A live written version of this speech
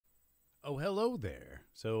Oh, hello there.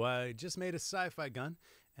 So I just made a sci-fi gun,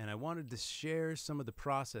 and I wanted to share some of the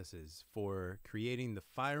processes for creating the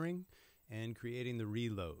firing and creating the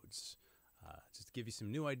reloads. Just to give you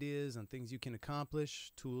some new ideas on things you can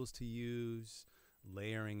accomplish, tools to use,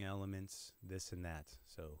 layering elements, this and that.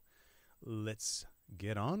 So let's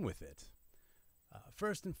get on with it.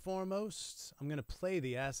 First and foremost, I'm going to play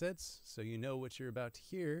the assets so you know what you're about to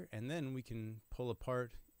hear, and then we can pull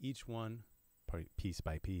apart each one piece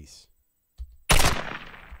by piece.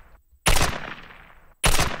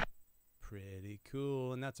 Pretty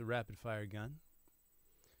cool, and that's a rapid fire gun.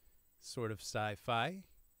 Sort of sci-fi.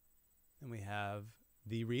 And we have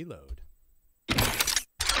the reload.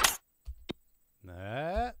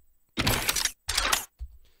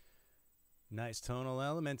 Nice tonal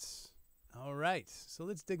elements. All right, so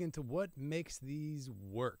let's dig into what makes these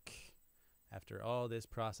work after all this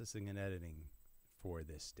processing and editing for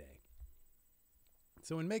this day.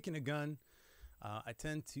 So when making a gun, I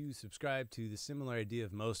tend to subscribe to the similar idea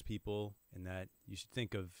of most people in that you should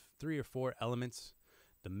think of 3 or 4 elements.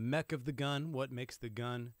 The mech of the gun, what makes the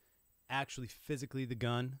gun actually physically the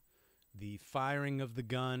gun, the firing of the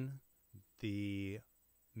gun, the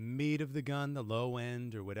meat of the gun, the low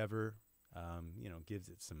end or whatever, gives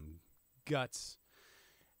it some guts,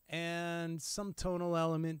 and some tonal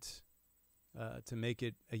element to make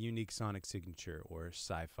it a unique sonic signature or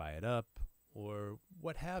sci-fi it up or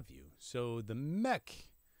what have you. So the mech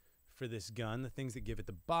for this gun, the things that give it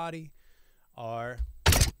the body, are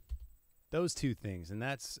those 2 things, and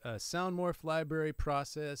that's a sound morph library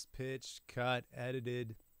processed, pitched, cut,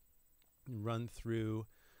 edited, run through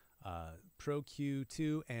Pro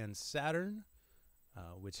Q2 and Saturn,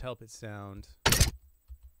 which help it sound.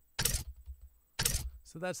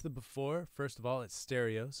 So that's the before. First of all, it's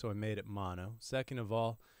stereo, so I made it mono. Second of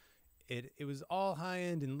all, it was all high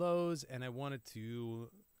end and lows, and I wanted to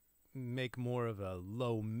make more of a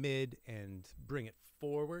low mid and bring it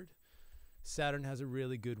forward. Saturn has a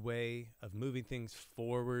really good way of moving things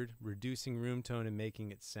forward, reducing room tone and making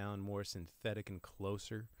it sound more synthetic and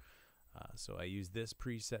closer. So I used this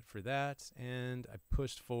preset for that, and I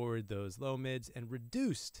pushed forward those low mids and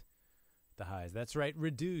reduced the highs. That's right,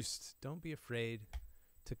 reduced. Don't be afraid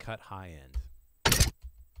to cut high end.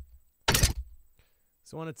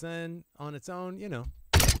 So on its own,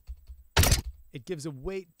 it gives a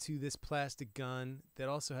weight to this plastic gun that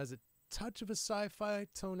also has a touch of a sci-fi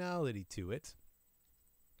tonality to it.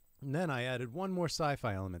 And then I added one more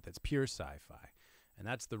sci-fi element that's pure sci-fi, and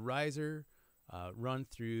that's the riser run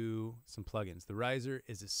through some plugins. The riser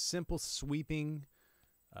is a simple sweeping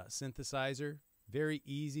synthesizer, very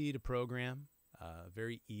easy to program,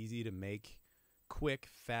 very easy to make quick,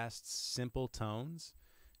 fast, simple tones.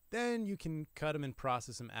 Then you can cut them and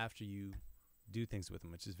process them after you do things with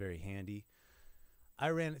them, which is very handy. I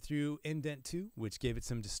ran it through Indent 2, which gave it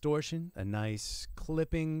some distortion, a nice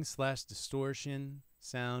clipping / distortion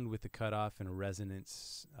sound with a cutoff and a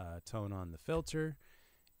resonance tone on the filter.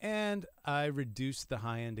 And I reduced the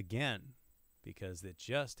high end again because it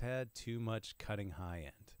just had too much cutting high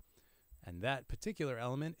end. And that particular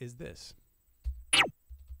element is this.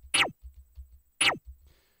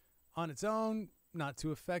 On its own, not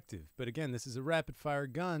too effective. But again, this is a rapid fire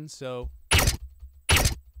gun, so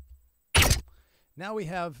now we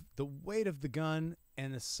have the weight of the gun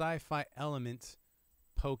and a sci-fi element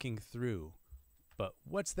poking through. But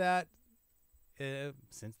what's that?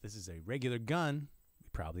 Since this is a regular gun, we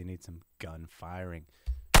probably need some gun firing.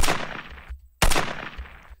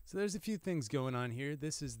 So there's a few things going on here.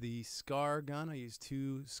 This is the Scar gun. I used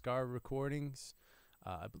 2 Scar recordings.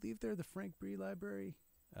 I believe they're the Frank Bree library.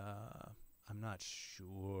 I'm not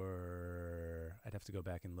sure. I'd have to go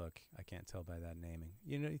back and look. I can't tell by that naming.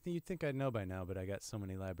 You'd think I'd know by now, but I got so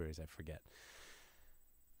many libraries I forget.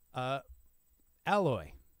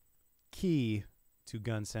 Alloy, key to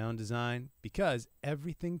gun sound design, because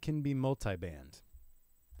everything can be multiband.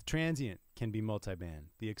 The transient can be multiband.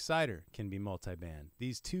 The exciter can be multiband.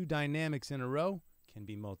 These 2 dynamics in a row can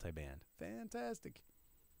be multiband. Fantastic.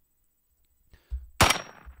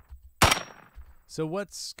 So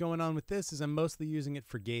what's going on with this is I'm mostly using it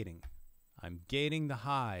for gating. I'm gating the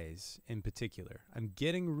highs in particular. I'm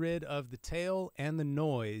getting rid of the tail and the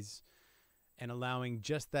noise and allowing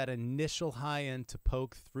just that initial high end to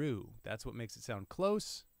poke through. That's what makes it sound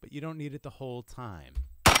close, but you don't need it the whole time.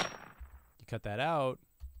 You cut that out,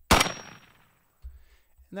 and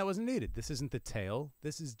that wasn't needed. This isn't the tail.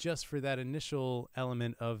 This is just for that initial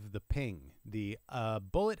element of the ping. The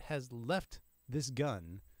bullet has left this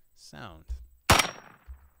gun sound.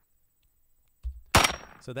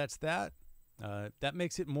 So that's that. That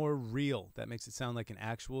makes it more real. That makes it sound like an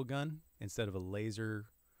actual gun instead of a laser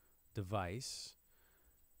device.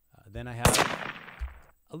 Then I have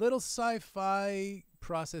a little sci-fi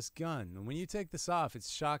process gun. And when you take this off, it's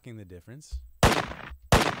shocking the difference.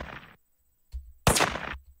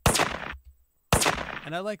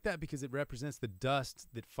 And I like that because it represents the dust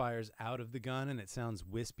that fires out of the gun, and it sounds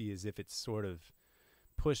wispy as if it's sort of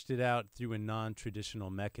pushed it out through a non-traditional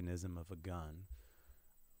mechanism of a gun.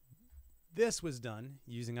 This was done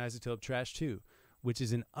using iZotope Trash 2, which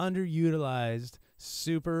is an underutilized,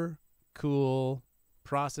 super cool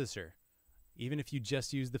processor, even if you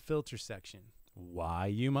just use the filter section. Why,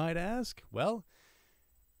 you might ask? Well,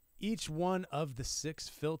 each one of the 6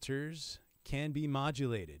 filters can be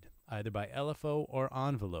modulated, either by LFO or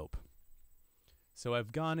envelope. So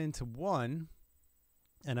I've gone into one,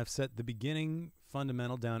 and I've set the beginning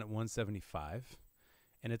fundamental down at 175,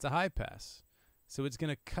 and it's a high pass. So it's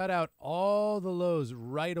going to cut out all the lows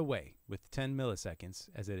right away with 10 milliseconds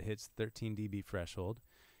as it hits 13 dB threshold,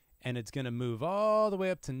 and it's going to move all the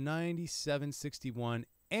way up to 9761,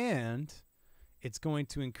 and it's going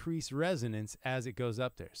to increase resonance as it goes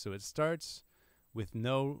up there. So it starts with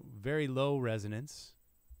no very low resonance,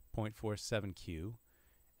 0.47Q,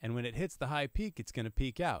 and when it hits the high peak, it's going to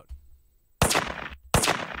peak out.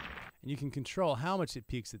 And you can control how much it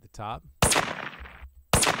peaks at the top,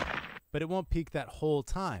 but it won't peak that whole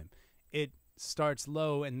time. It starts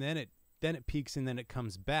low, and then it peaks, and then it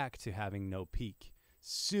comes back to having no peak.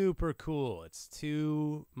 Super cool. It's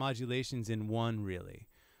 2 modulations in one, really.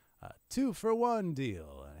 2-for-1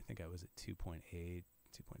 deal. I think I was at 2.8,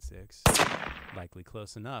 2.6, likely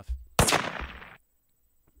close enough.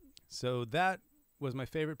 So that was my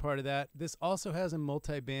favorite part of that. This also has a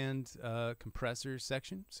multi-band compressor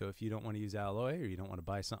section. So if you don't want to use alloy or you don't want to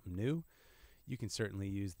buy something new, you can certainly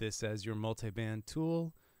use this as your multi-band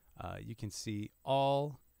tool. You can see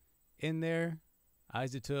all in there.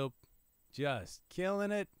 iZotope, just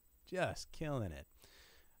killing it, just killing it.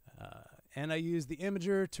 And I use the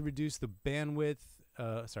imager to reduce the bandwidth,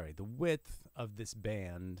 the width of this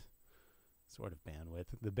band, sort of bandwidth,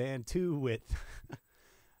 the band to width,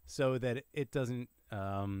 so that it doesn't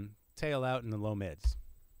tail out in the low mids.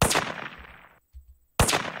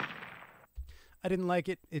 I didn't like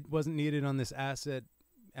it. It wasn't needed on this asset.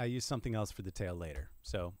 I used something else for the tail later.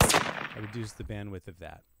 So I reduced the bandwidth of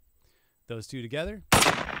that. Those two together,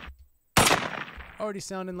 already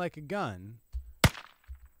sounding like a gun.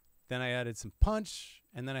 Then I added some punch,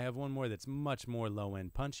 and then I have one more that's much more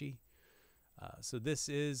low-end punchy. So this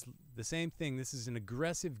is the same thing. This is an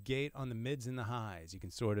aggressive gate on the mids and the highs. You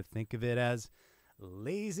can sort of think of it as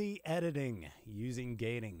lazy editing using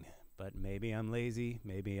gating. But maybe I'm lazy,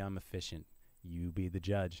 maybe I'm efficient. You be the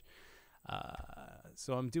judge.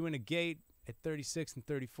 So I'm doing a gate at 36 and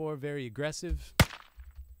 34, very aggressive,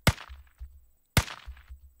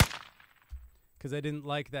 because I didn't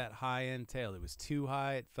like that high-end tail. It was too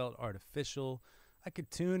high. It felt artificial. I could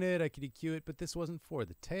tune it. I could EQ it, but this wasn't for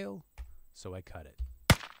the tail, so I cut it.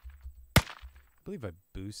 I believe I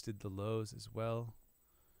boosted the lows as well.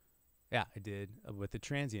 Yeah, I did with the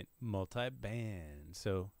transient multi-band.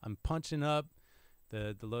 So I'm punching up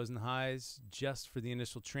the lows and the highs just for the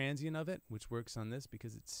initial transient of it, which works on this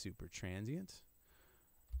because it's super transient.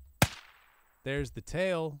 There's the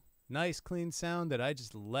tail. Nice clean sound that I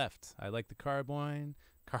just left. I like the carbine.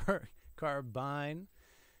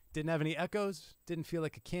 Didn't have any echoes. Didn't feel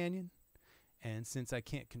like a canyon. And since I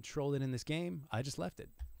can't control it in this game, I just left it.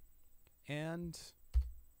 And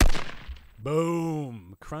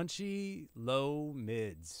boom, crunchy low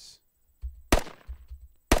mids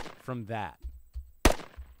from that.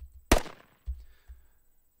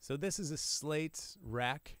 So this is a Slate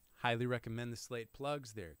rack. Highly recommend the Slate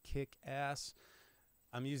plugs. They're kick-ass.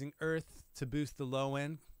 I'm using Earth to boost the low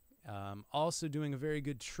end. Also doing a very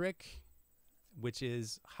good trick, which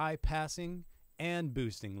is high passing and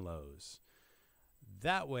boosting lows.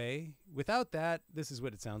 That way, without that, this is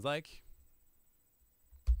what it sounds like.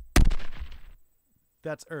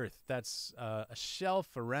 That's Earth. That's a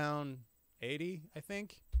shelf around 80, I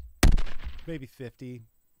think. Maybe 50.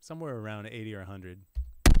 Somewhere around 80 or 100.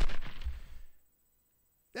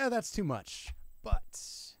 Yeah, that's too much. But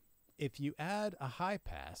if you add a high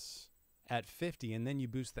pass at 50 and then you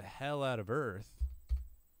boost the hell out of Earth,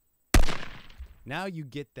 now you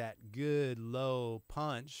get that good low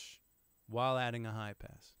punch while adding a high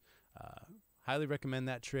pass. Highly recommend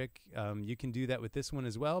that trick. You can do that with this one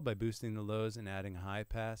as well by boosting the lows and adding a high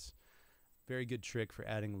pass. Very good trick for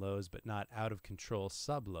adding lows, but not out of control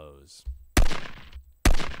sub lows.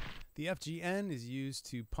 The FGN is used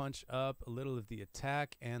to punch up a little of the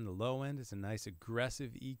attack and the low end. It's a nice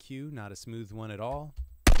aggressive EQ, not a smooth one at all.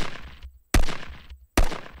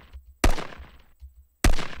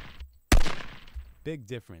 Big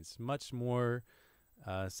difference. Much more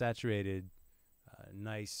saturated,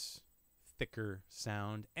 nice, thicker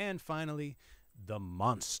sound. And finally, the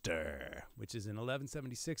Monster, which is an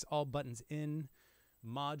 1176 all buttons in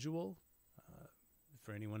module.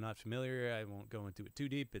 For anyone not familiar, I won't go into it too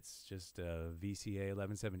deep. It's just a VCA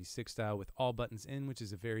 1176 style with all buttons in, which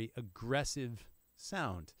is a very aggressive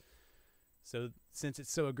sound. So since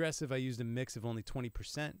it's so aggressive, I used a mix of only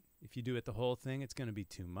 20%. If you do it the whole thing, it's going to be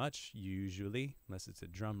too much, usually, unless it's a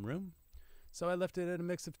drum room. So I left it at a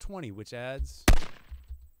mix of 20, which adds...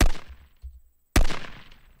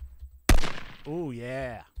 Oh,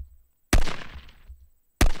 yeah.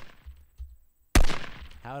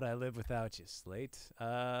 How'd I live without you, Slate?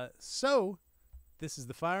 So, this is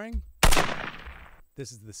the firing.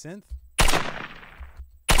 This is the synth.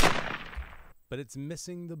 But it's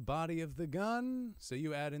missing the body of the gun, so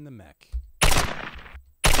you add in the mech.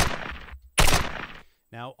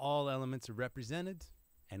 Now all elements are represented,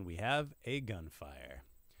 and we have a gunfire.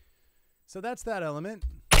 So that's that element.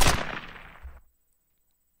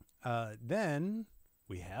 Then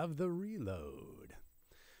we have the reload.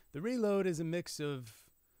 The reload is a mix of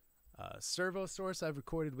servo source I've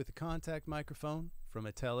recorded with a contact microphone from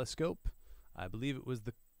a telescope. I believe it was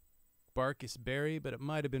the Barkus Berry, but it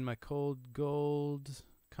might have been my Cold Gold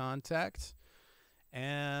contact.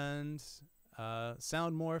 And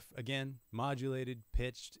sound morph, again, modulated,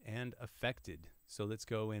 pitched, and affected. So let's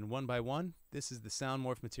go in one by one. This is the sound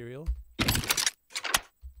morph material.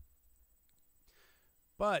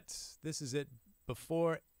 But this is it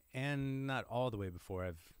before and not all the way before.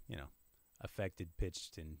 I've, affected,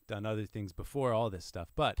 pitched, and done other things before all this stuff.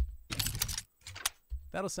 But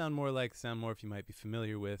that'll sound more like the sound morph you might be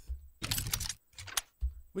familiar with,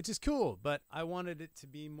 which is cool. But I wanted it to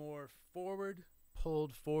be more forward,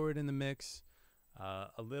 pulled forward in the mix,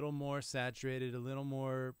 a little more saturated, a little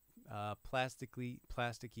more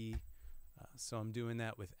plasticky. So I'm doing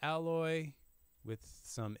that with alloy, with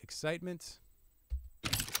some excitement.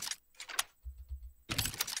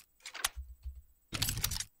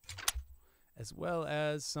 As well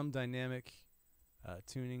as some dynamic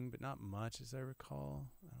tuning, but not much as I recall.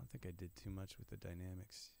 I don't think I did too much with the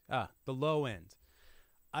dynamics. The low end.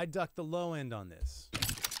 I ducked the low end on this.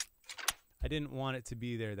 I didn't want it to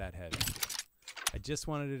be there that heavy. I just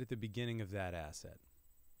wanted it at the beginning of that asset.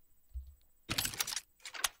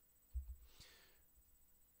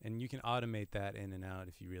 And you can automate that in and out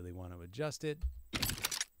if you really want to adjust it.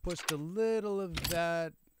 Pushed a little of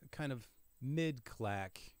that kind of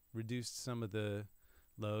mid-clack, reduced some of the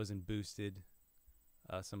lows and boosted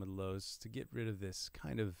some of the lows to get rid of this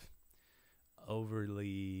kind of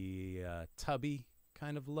overly tubby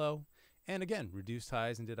kind of low. And again, reduced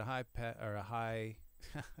highs and did a high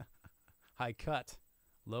high cut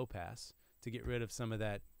low pass to get rid of some of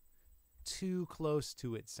that too close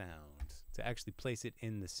to it sound, to actually place it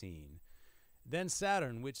in the scene. Then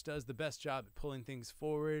Saturn, which does the best job at pulling things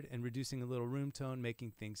forward and reducing a little room tone,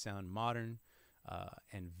 making things sound modern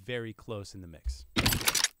and very close in the mix.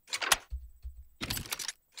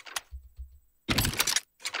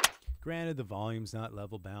 Granted, the volume's not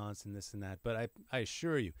level balanced and this and that, but I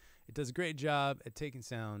assure you, it does a great job at taking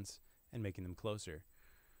sounds and making them closer.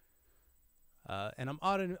 And I'm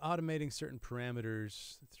automating certain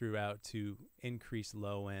parameters throughout to increase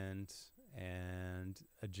low end and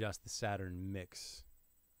adjust the Saturn mix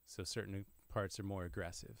so certain parts are more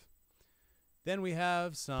aggressive. Then we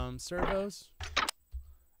have some servos,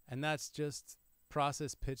 and that's just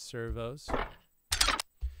process pitch servos.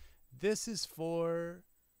 This is for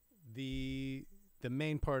the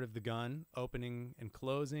main part of the gun, opening and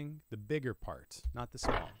closing, the bigger part, not the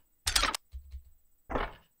small.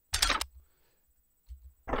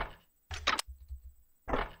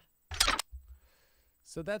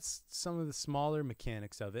 So that's some of the smaller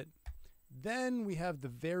mechanics of it. Then we have the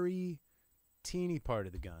very teeny part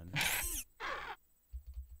of the gun.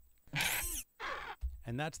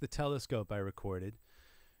 And that's the telescope I recorded.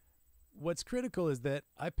 What's critical is that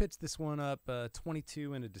I pitched this one up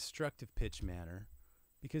 22 in a destructive pitch manner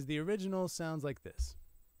because the original sounds like this.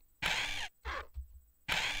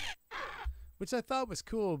 Which I thought was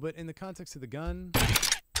cool, but in the context of the gun,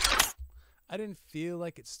 I didn't feel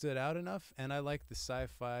like it stood out enough, and I liked the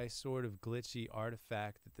sci-fi sort of glitchy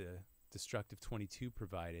artifact that the destructive 22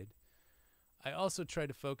 provided. I also tried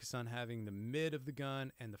to focus on having the mid of the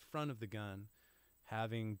gun and the front of the gun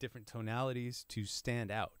having different tonalities to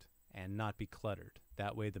stand out and not be cluttered.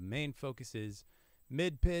 That way the main focus is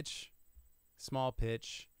mid pitch, small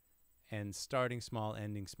pitch, and starting small,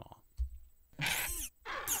 ending small.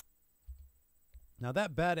 Now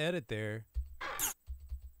that bad edit there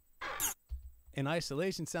in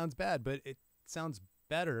isolation sounds bad, but it sounds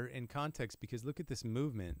better in context because look at this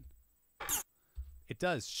movement. It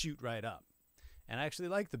does shoot right up. And I actually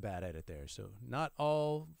like the bad edit there. So not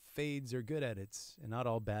all fades are good edits, and not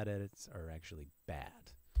all bad edits are actually bad.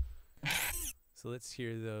 So let's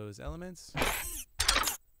hear those elements.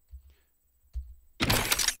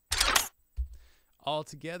 All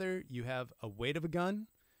together, you have a weight of a gun.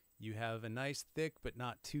 You have a nice thick but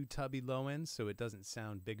not too tubby low end, so it doesn't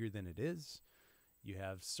sound bigger than it is. You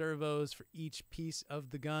have servos for each piece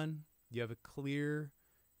of the gun. You have a clear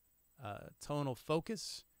tonal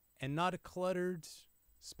focus and not a cluttered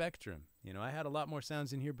spectrum. You know, I had a lot more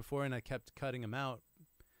sounds in here before and I kept cutting them out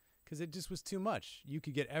because it just was too much. You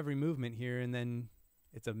could get every movement here and then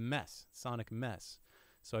it's a mess, sonic mess.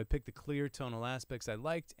 So I picked the clear tonal aspects I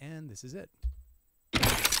liked, and this is it.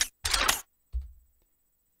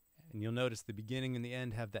 And you'll notice the beginning and the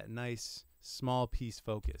end have that nice small piece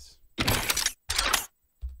focus.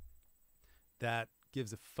 That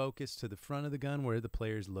gives a focus to the front of the gun where the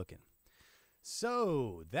player's looking.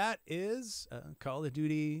 So that is a Call of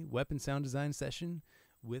Duty weapon sound design session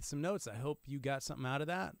with some notes. I hope you got something out of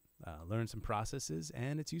that, learned some processes,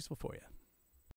 and it's useful for you.